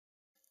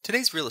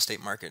Today's real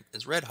estate market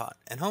is red hot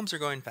and homes are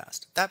going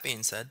fast. That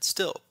being said,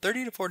 still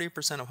 30 to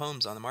 40% of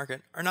homes on the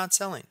market are not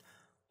selling.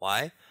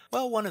 Why?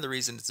 Well, one of the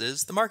reasons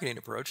is the marketing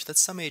approach that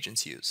some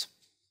agents use.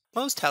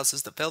 Most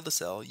houses that fail to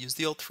sell use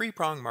the old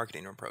three-prong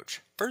marketing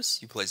approach.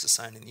 First, you place a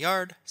sign in the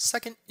yard.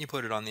 Second, you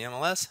put it on the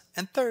MLS.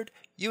 And third,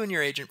 you and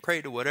your agent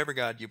pray to whatever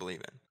God you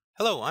believe in.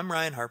 Hello, I'm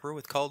Ryan Harper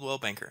with Coldwell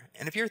Banker,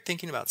 and if you're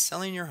thinking about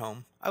selling your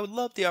home, I would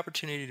love the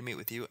opportunity to meet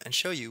with you and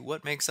show you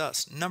what makes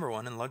us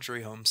 #1 in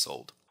luxury homes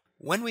sold.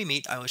 When we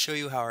meet, I will show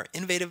you how our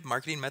innovative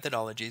marketing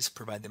methodologies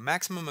provide the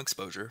maximum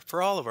exposure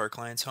for all of our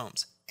clients'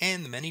 homes,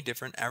 and the many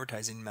different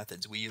advertising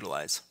methods we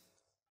utilize.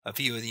 A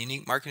few of the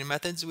unique marketing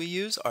methods we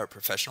use are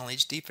professional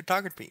HD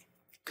photography,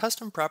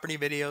 custom property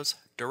videos,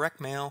 direct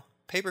mail,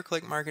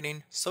 pay-per-click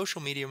marketing,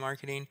 social media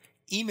marketing,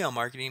 email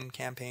marketing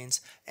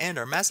campaigns, and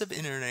our massive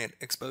internet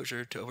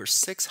exposure to over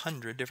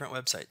 600 different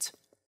websites.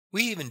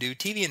 We even do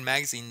TV and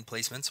magazine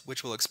placements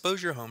which will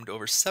expose your home to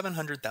over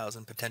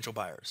 700,000 potential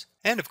buyers.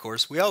 And of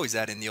course, we always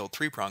add in the old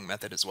three-prong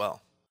method as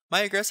well. My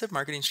aggressive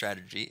marketing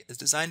strategy is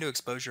designed to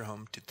expose your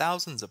home to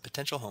thousands of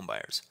potential home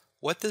buyers.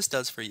 What this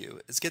does for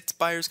you is gets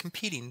buyers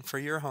competing for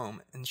your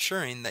home,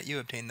 ensuring that you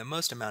obtain the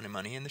most amount of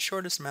money in the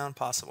shortest amount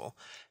possible,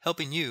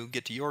 helping you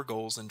get to your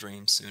goals and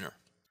dreams sooner.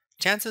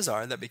 Chances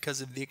are that because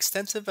of the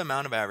extensive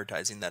amount of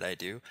advertising that I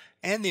do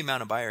and the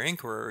amount of buyer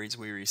inquiries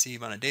we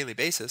receive on a daily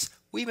basis,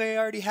 we may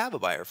already have a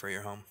buyer for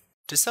your home.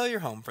 To sell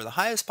your home for the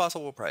highest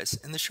possible price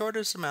in the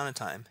shortest amount of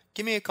time,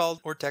 give me a call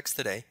or text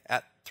today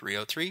at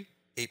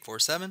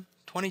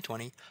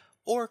 303-847-2020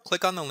 or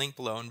click on the link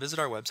below and visit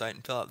our website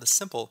and fill out the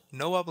simple,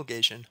 no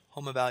obligation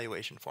home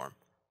evaluation form.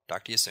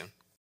 Talk to you soon.